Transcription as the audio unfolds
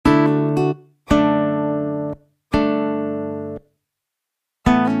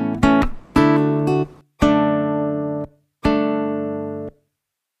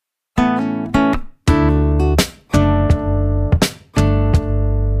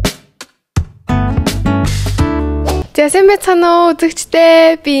За сайн байцгаана уу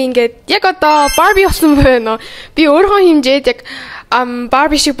үзэгчдээ. Би ингээд яг одоо Barbie болсон байна. Би өөрийнхөө хэмжээд яг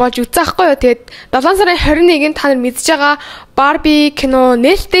Barbie шиг болж үзэхгүй юу. Тэгээд 7 сарын 21-нд та нар мэдж байгаа Barbie кино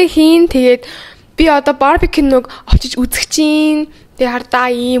нээлттэй хийн. Тэгээд би одоо Barbie киног очиж үзэх чинь. Тэгээ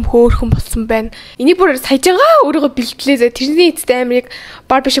хардаа ийм хөөрхөн болсон байна. Энийг бүр саяжгаа өөрийгөө бэлтлээ. Тэрний эцэст амирыг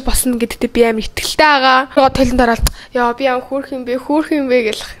Barbie шиг болсон гэдэгт би амар итгэлтэй байгаа. Нөгөө толинд ороод яа би аим хөөрх юм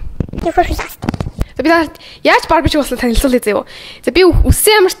бэ гэх. Би яаж Barbie шиг болсон танилцуулъя заяа. За би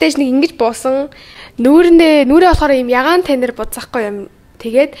үссэн ямар стэйж нэг ингэж буусан. Нүрээ болохоор ийм ягаан танир бодсахгүй юм.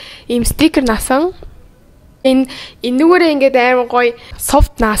 Тэгээд ийм стикер наасан. Энэ нүгээрээ ингээд амар гоё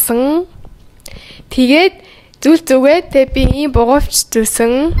софт наасан. Тэгээд зүгээр тэгээ би ийм бугуувч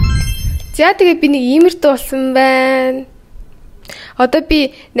зүүсэн. За тэгээ би нэг иймэртэй болсон байна. Одоо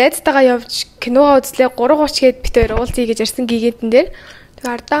би найзтайгаа явж киногоо үзлээ 3:30 гээд бит хоёр уулзъя гэж ярьсан гигэнтэн дээр.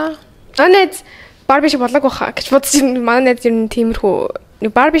 Тэгээ ардаа. Найз Barbie шиг болоог баха гэж бодож байна. Манай найз юм тиймэрхүү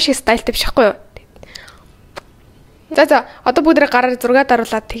нэг Barbie шиг стайлтай биш байхгүй юу? За одоо бүгдээ гараар зураг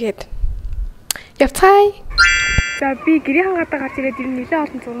даруулаад тэгээд явцгаая. За би гэрийн гадаа гарч ирээд ер нь нэлээд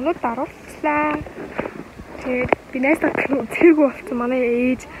олон зургууд даруулсан. Тэгээд би найзтайгаа үзэхэргүй болсон. Манай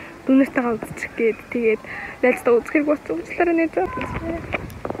ээж дүүнэртэйгээ үзчих гээд тэгээд найзтайгаа үзэхэргүй болсон. Уучлаарай найз.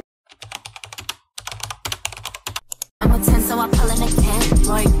 So I pull in a can,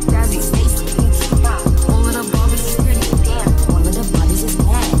 like Daddy Stacy. All of the bodies is pretty damn. All of the bodies is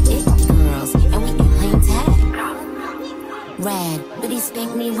bad. It girls, and we can play tag. Red, but he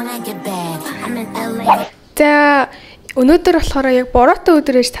spank me when I get bad. I'm in LA. За өнөөдөр болохоор яг бороотой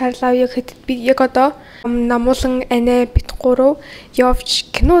өдөр ээж тарлаа яг хэд би яг одоо намуулан анаа бит 3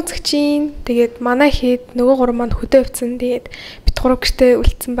 явж кино үзэх чинь. Тэгээд манай хэд нөгөө 3 маань хөдөө явцсан. Тэгээд бит 3 гэртээ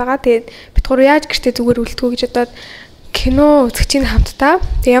үлдсэн байгаа. Тэгээд бит 3 яаж гэртээ зүгээр үлдгүү гэж бодоод кино үзэх чинь хамтдаа.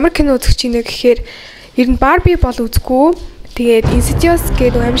 Тэгээ ямар кино үзэх чинь нэ гэхээр ер нь Barbie бол үзгүй. Тэгээд Insidious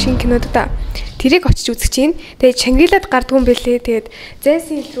гэдэг аим шиг кинод та. Тэрийг очиж үзэх чинь. Тэгээд Шангрилад гардгүй юм бэлээ. Тэгээд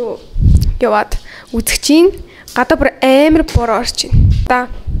Зайсын рүү яваад үзэх чинь. Гадаа бүр амар бороо орч байна.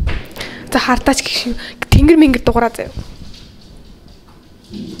 За хартаач гэх тэнгэр мэнгэр дугаараа заяа.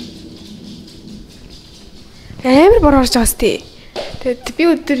 Амар бороо орж байгаас тий. Тэгээд би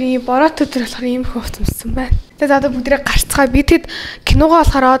өдөр ийм бороотой өдөр болохоор ийм их хувцсан байна. Тэгээд одоо бүгдээ гарцгаа би тэгэд киногоо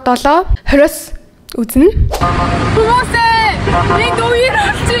болохоор 7:20-с үзнэ. Хүмүүсээ нэг үеэр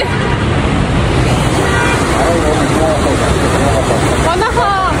олчих.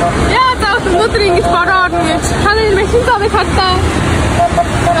 Манайхаа яа за өнөөдөр ингэж бороо орно гэж таны машин цаавыг хатаа.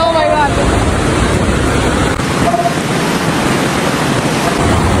 Oh my god.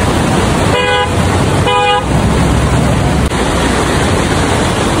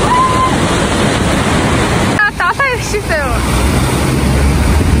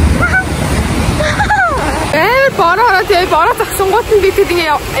 Бороо тэгээ бороо загсангууд нь би тэгэд ингэ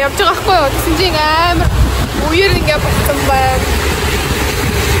явж байгаа байхгүй юу? Тэгсэн чинь амар үеэр ингэ болсон байна.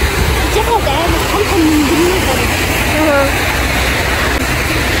 Яагаад амар том юм бэ?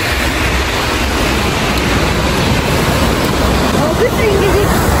 Өдөр ингэ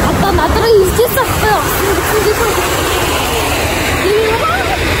одоо надраа ирчихсэн байхгүй юу? Тэгсэн чинь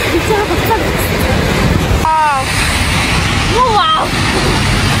Вау.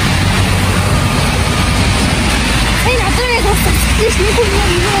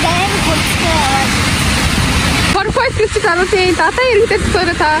 Порфойс гэж харуулсан дата иргэдэд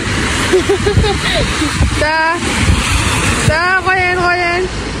төгөөрөө та. За гоён.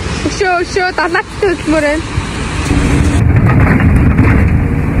 Өшөө далаат төлмөр байна.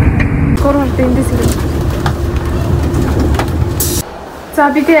 Город эндээс ирэх. За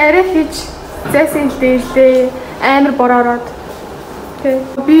бид арай хийж зайсан хэлдээ амар бороороод.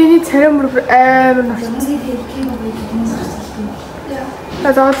 Тэгээ биений царай мөр амар норсон. За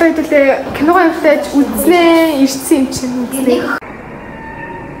одоо хэдүүлээ киногоо явтаж үзнэ ирсэн юм чинь үзнэ.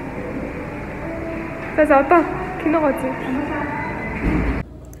 За одоо киногоо үзье.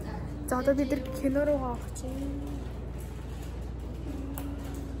 За одоо бид нар кино руу авах чинь.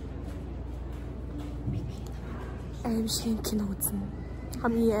 Аим шиг кино үзнэ.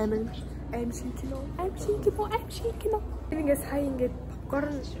 Хамгийн аим шиг кино. Ингээд сая ингээд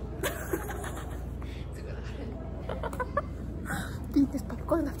попкорн би дэс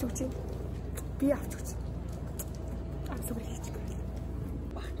попкорн авч өгч юм. Би авч өгч. Зүгээр хийчих.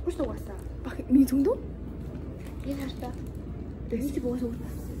 Багтгүй шүү угаасаа. Баг миний зөндөө. Би хартаа. Тэгэж бууж өгч.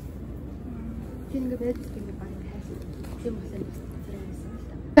 Тийм ингээд байд ингээд баг хайсан. Тийм болсон.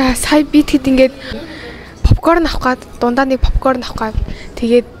 За сая би тэгэд ингээд попкорн авах гад дундаа нэг попкорн авах гад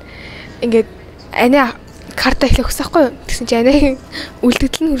тэгээд ингээд анаа карта ихлэх өгсөхгүй юу? Тэгсэн чи анаа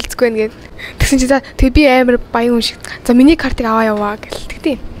үлдэгдэл нь үлдсэхгүй байна гэд. Тэгсэн чи за тэг би амар баян хүн шиг. За миний картыг аваа яваа гэл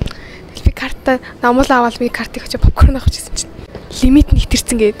тэгтээ. Тэгэл би карта намуулаа аваад миний картыг очиж попкорн авах гэсэн чинь лимит нь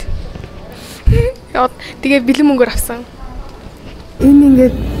хитэрсэн гээд. Яа тэгээ бэлэн мөнгөөр авсан. Энэ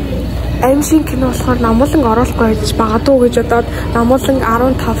ингээд аимшиг кино болохоор намуулан оруулахгүй гэж багадуу гэж бодоод намуулан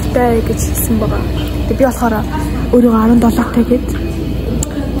 15-тай гэж хэлсэн байгаа. Тэгээ би болохоор өөрийгөө 17-тай гээд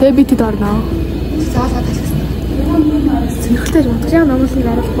тэгээ би тэд орноо. Заалгаад хэлсэн. Зэрэгтэй юм. Яг намуулан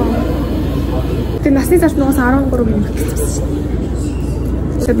оруулахгүй. Тэгээ насны залт нугас 13 юм гэсэн шин.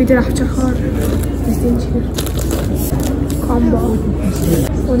 Тэгээ би дээр авчрахаар нэсийн чихэр комбо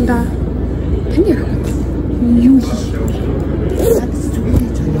унда тань юу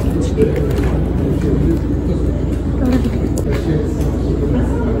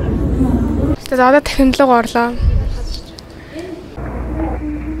За одоо технологи орлоо.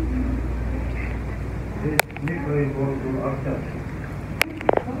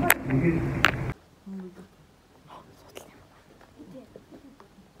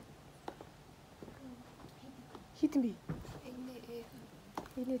 Хитэн би.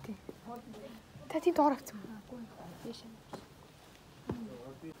 Инээдээ. Та тийм доор авсан.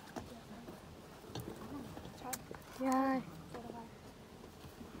 Яа.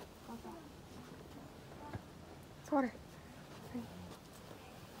 Sorry.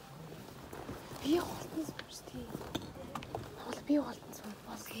 Би голтон сүрстэй. Би голтон сүр.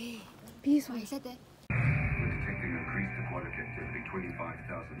 Окей. Би соёлоо дээ. Detecting increased aquatic activity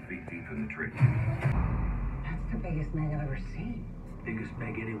 25,000 feet deep in the tree. That's the biggest meg I've ever seen. Biggest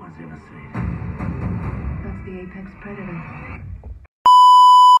meg anyone's ever seen. That's the apex predator.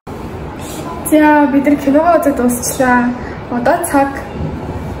 За бид нар киногоо үзэж дуусчлаа. Одоо цаг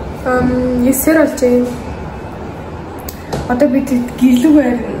 9-р болж байна. Одоо бид гэрлэг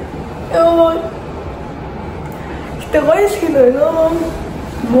байрна. Йоо. Гэтэ гоё л кино нөө.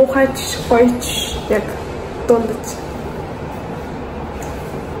 Муухайч гоёч яг дундаж.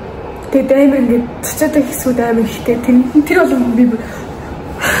 Тэгээд амар ингээд цацаатай хэсгүүд амар ихтэй. Тэр бол би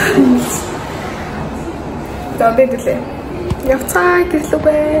Давэдлээ. Явцгаа гэрлэг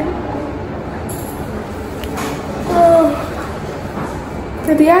байна.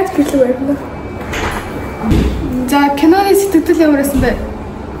 Тэгээд яаж гэрлэг байна? За киноны сэтгэл ямарсан бэ?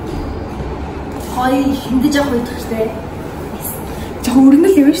 Хой хиндэж явах үед гэжтэй. Жоо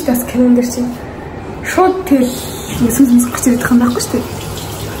өрнөл юм шүү дээ бас кинон дээр чинь. Шууд тэгэл сүлмэс гарч ирэх юм байхгүй шүү дээ.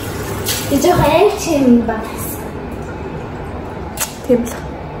 Ээж хаяг чинь багс. Тийм л.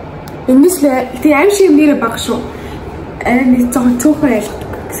 Энэс л тэг аим шиг нэрэ баг шүү. Аим нэг жоохон цөөхөн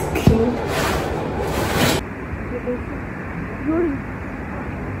айлтдаг гэх юм.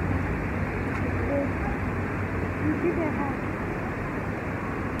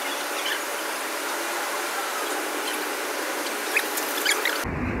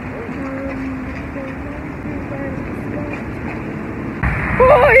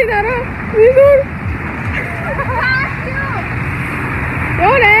 Ой, нара. Минур.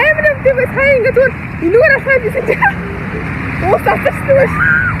 Яа, нэмэр тийм сайн ингээд зүгээр энүүгээр асаа бисэн чи. Уус атчихсан байж.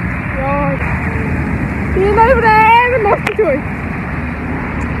 Яа. Би нэмэр носч үгүй.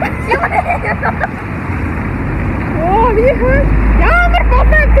 Оо, би ямар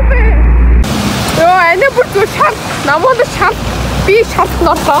бомбд бэ? Яа, энэ бүр зүгээр шал, намууд шал, би шал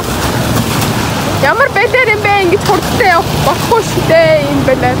норсоо. Ямар байлаар юм бэ ингэж хурдтай явах болохгүй шүү дээ энэ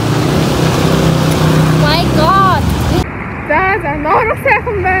байлаар. My god. За норох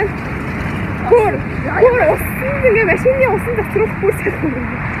сайхан байна. Хөр усан ингэ машины усан зацруулахгүй сайхан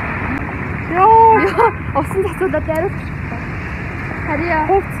байна. Яа, усан зацуулаад яриад. Харьяа.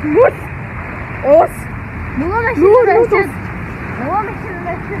 Хувц мүл. Ус. Нөгөө машин байсан. Нөгөө машин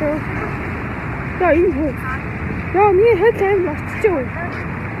байсан. За энэ хөө. Яа, миний хэд аим орчихгүй.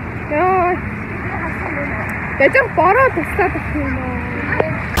 Яа. Яжиг бороо туслаад авах юм аа.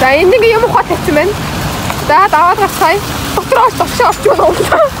 За энд нэг юм ухаа тавьсан байна. За даваад гацгаая. Доктороос товшоо орчих уу.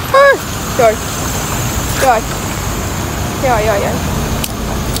 Йой. Йой. Йой йой йой.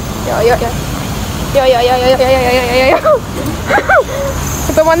 Йой йой йой. Йой йой йой йой йой.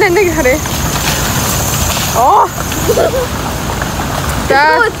 Это манай нэг хараа. Оо. За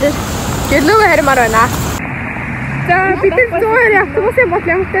гэлөө харимаар байна. За бид зөөр автобусын бот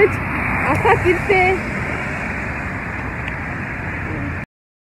ямтаж асаад ирлээ.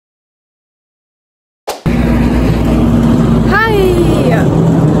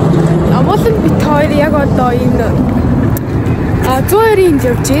 Амуулан бит хоёр яг одоо энэ 102-нд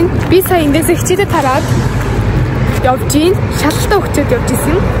явж байна. Би сая эндээс хичээдэ тараад явж байна. Шалгалтаа өгчөөд явж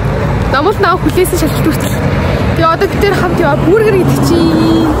исэн. Намуулт наа хүлээсэн шалгалт өгтөл. Тэгээ одоо бид тэр хамт яваа бүргэр идэх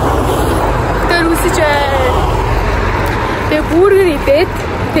чинь. Тэр үсэж байна. Тэгээ бүргэр идээд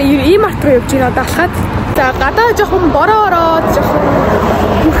тэгээ ийм арт руу явж байна одоо алхаад. За гадаа жоохон бороо ороод жоохон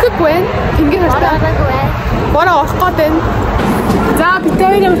бүрхэг байна. Тэнгэр хартаа. Бороо орох гээд байна. За бид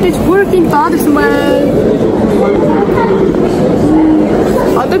хоёр явж бүргийн доод ирсэн байна.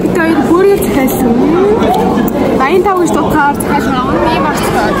 Одоо бид хоёр бүргээр захиалсан. 85 гэж дугаар захиалсан. Ийм арт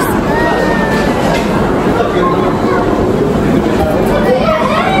байна.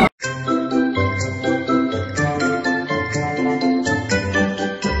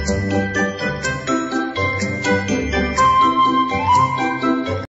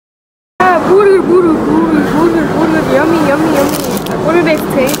 Burger, yummy. Burger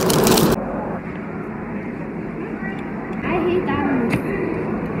ekte. I hate animals.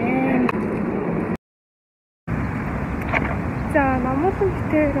 За намуухан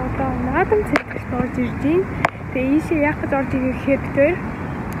битээр одоо наадам центрт орж ирж байна. Тэгээ ийшээ яг гэж орж ирэх гэхээр битээр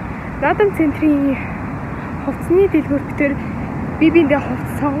наадам центрийн хувцсны дэлгүүрт битээр биендээ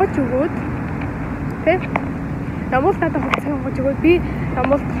хувцас сонгож өгөөд тэг намуул надад хувцас сонгож өгөөд би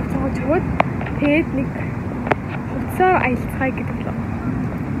намуулд хувцас сонгож өгөөд тэгээд нэг хувцасаар аялцгаая гэдэг л.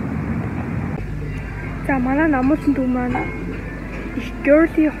 За манай намуулын дүү маань их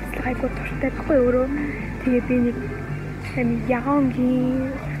girly хувцас айгуу дуртай байхгүй өөрөө. Тэгээ би нэг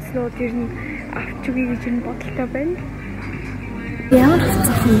ягаангийн хувцснууд ер нь авч өгье гэж энэ бодолтой байна. Ямар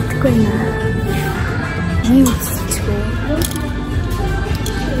хувцас мэдгүй байна. Ийм хувцасчгүй.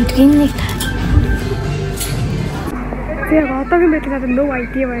 Өдрийн нэг таа. Яг одоогийн байдлаар надад no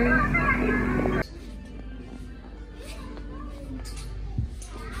idea байна.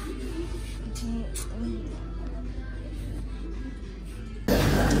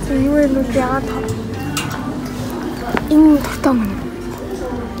 Юу юм бэ яагаад энэ тохтом юм.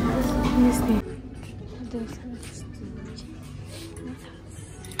 Нэсний.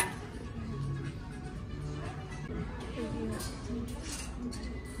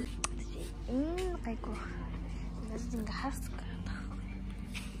 Гайгүй. Надад ингээ хаас гараад байгаа.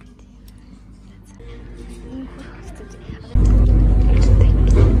 Энэ хурцтай.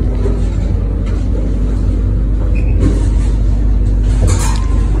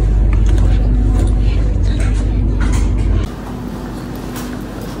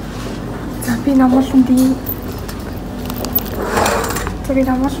 Би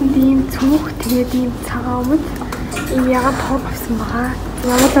намууланд ийм цүнх тэгээд ийм цагаан өмд ийм ягаад тор авсан байгаа.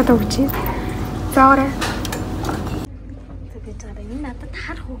 Намуулаад өгч юм. За орой. Тэгээд энэ надад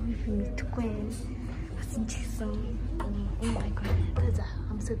харах үгүй мэдэхгүй байна. Басан ч гэсэн энэ байггүй. За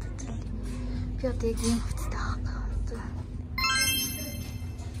хамсаад үзлээ. Би одоо яг ийм хувцастай байгаа.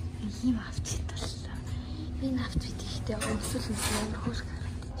 Ийм авчихлаа. Энэ авч бидэхтэй өмсөл амар хөөрх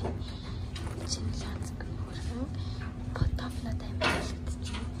харагдаж байна. Потофна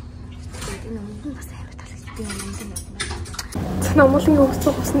таймлагдчих. Тэгээд энэ өмнө бас амар таалагддаг юм байна. Намуулын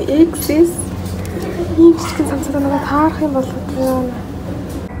өгсөн хусны XS ийм жижигэн цамцаа надад таарах юм бол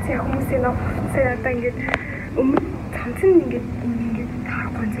тэр хүмүүсийн хувцасаа одоо ингээд өмнө цамц нь ингээд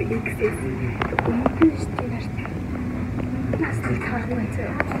таарахгүй зөв XS өмнө нь штий нарт нас таарахгүй зөв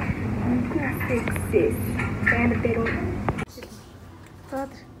өмнө нас XS амар дэрүү.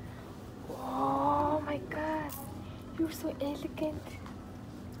 Oh my god. You're so elegant.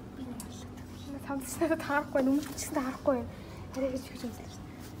 Самцнаа таарахгүй өмнө ч гэсэн таарахгүй байна. Хараа гэж хэлж үзлээ.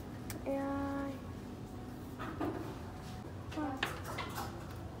 Яа.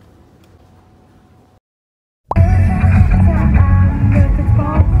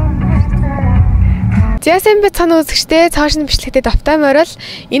 Зяасан бацхан үзэгчтэй цааш нь бичлэгтэй давтай морил.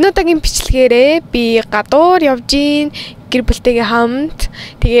 Энэ удаагийн бичлэгээрээ би гадуур явж гин гэр бүлтэйгээ хамт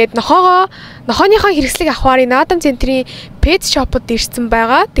тэгээд нохооныхоо хэрэгслийг авахаар наадам центрийн pet shop-д ирсэн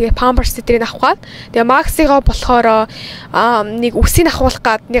байгаа. Тэгээд Pampers зэрэг авах гад. Тэгээд Max-ыг болохоор нэг үсийг авахулах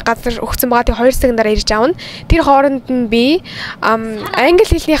гад нэг газар өгсөн байгаа. Тэгээд 2 цагаараа ирж аавна. Тэр хооронд нь би англи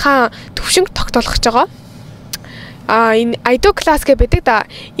хэлнийхаа төвшинг тогтоолгож байгаа. Энэ IDO class гэж байдаг да.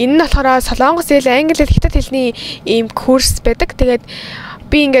 Энэ нь болохоор Солонгос хэл, англи хэл, хятад хэлний ийм курс байдаг. Тэгээд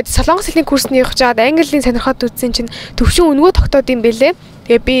би ингээд Солонгос хэлний курсны явж байгаад английн сонирхоод үзсэн чинь төвшин өнгөө тогтоод юм бэлээ.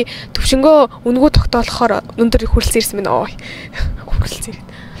 Тэгээ би төвшнгөө өнгөө тогтоолохоор өндөр хүрэлцэн ирсэн байна. Хүрэлцэн.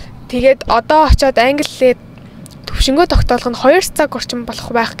 Тэгээд одоо очиод англиэд төвшнгөө тогтоолох нь 2 цаг орчим болох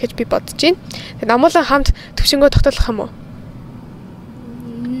байх гэж би бодож байна. Тэгээд намуулан хамт төвшнгөө тогтоолох юм уу?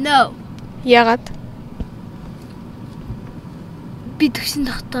 No. Яагаад? Би төвшин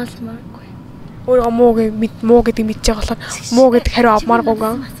тогтоолмааргүй. Өөрөө муу гэдэг мэдж байгаа болохоор муу гэдэг хариу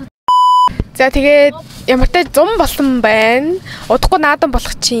авмааргүйгаа. За тэгээд ямартай 100 болсон байна. Удахгүй наадам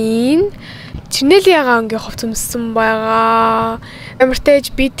болох чинь. Чинэлиагаа ингээ хувц өмссөн байгаа.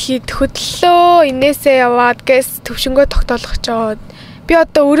 Амартэж би тэгэхэд хөдлөө инээсээ яваад гэс төвшнгөө тогтоолох чаад. Би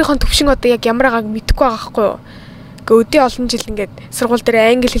одоо өөрийнхөө төвшин одоо яг ямар байгааг мэдэхгүй байгаа байхгүй юу. Ингээ өдөө олон жил ингээд сургууль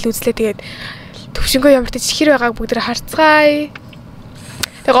дээр англи хэл үзлээ тэгээд төвшнгөө ямартаж хэр байгааг бүгд харцгаая.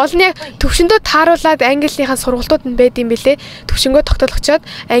 Тэгээ гол нь яг төвшөндөө тааруулаад английнхаа сургалтууд нь байд юм бэлээ. Төвшнгөө тогтоолгочоод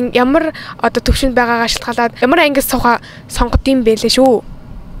ямар одоо төвшөнд байгаагаа шалтгаалаад ямар англи суугаа сонгод юм бэлээ шүү.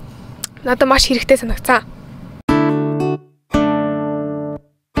 Надад маш хэрэгтэй санагцсан.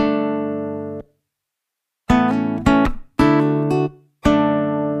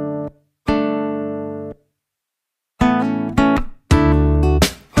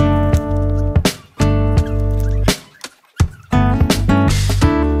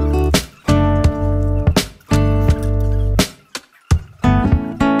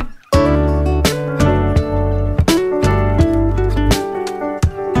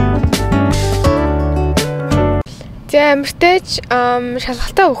 Амартэж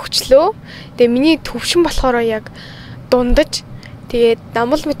шалгалтаа өгчлөө. Тэгээ миний төвшин болохоор яг дундаж. Тэгээд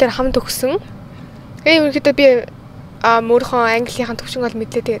намал мэтэр хамт өгсөн. Тэгээ ерөнхийдөө би өөрийнхөө английнхаа төвшин бол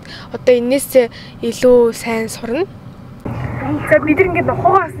мэдлээ. Тэгээд одоо энээс илүү сайн сурна. За бид ингээд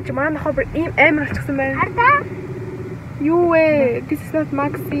нохоо гасан чи манай нохоо ийм амар болчихсон байна. Хардаа. Юу вэ? This is not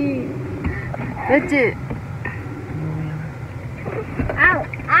Maxi. Эцэг. Ау,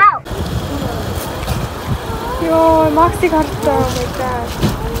 ау. Йоо, Максиг хартаа мэдээ.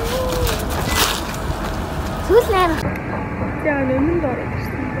 Сүслээр. Яа, нэмэн дөрөв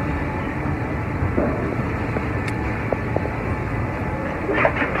гэсэн.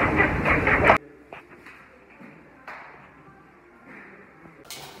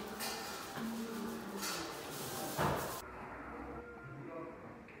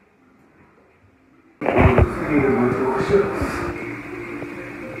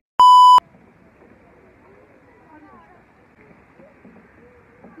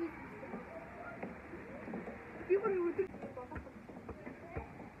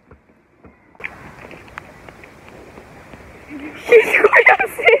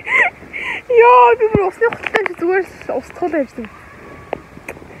 Яа, би бүр усны хоттой зүгээр устгал байжсан.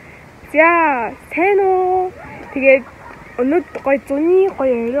 За, сайн уу? Тэгээд өнөөд гоё зуны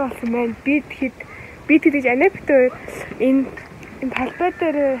гоё өрөө болсон байна. Би тэгж анапт энэ талбай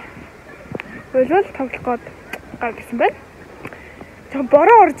дээр болол тоглох гээд гэсэн байна. Жоо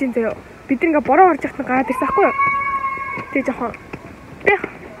бороо орж ин заяа. Бид ингээ бороо орж яхад гаад ирсэн ахгүй юу? Тэгээ жоохон бэх.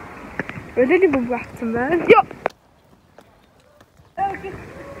 Бололын бөмбөг авсан байна. Йоо.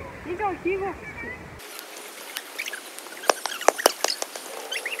 이거 기고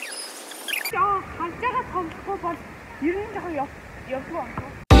저 갈자가 더 봐. 이런 거 옆으로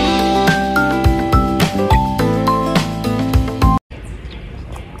왔어.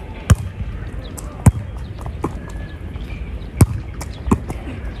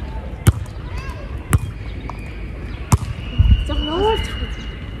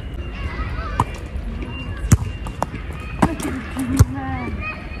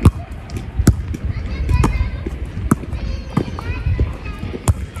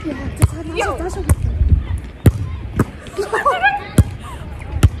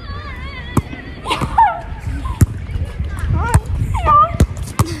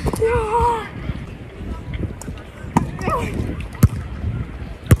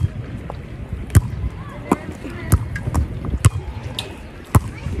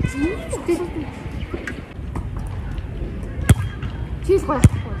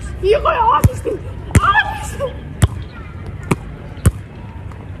 이거야, 진짜.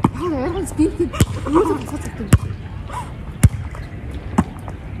 아, 내가 스피드. 이거 좀 커졌대.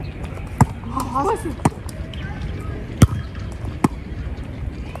 아, 맛있어.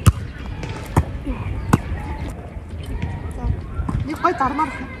 자, 니 거의 다른 말.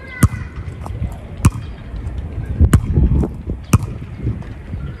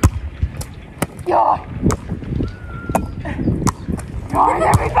 야. 야,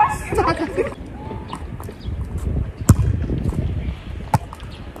 진짜.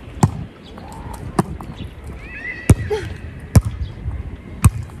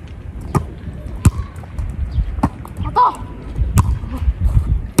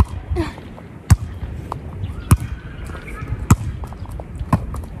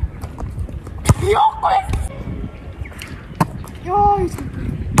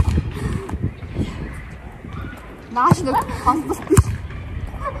 나시는 봤어.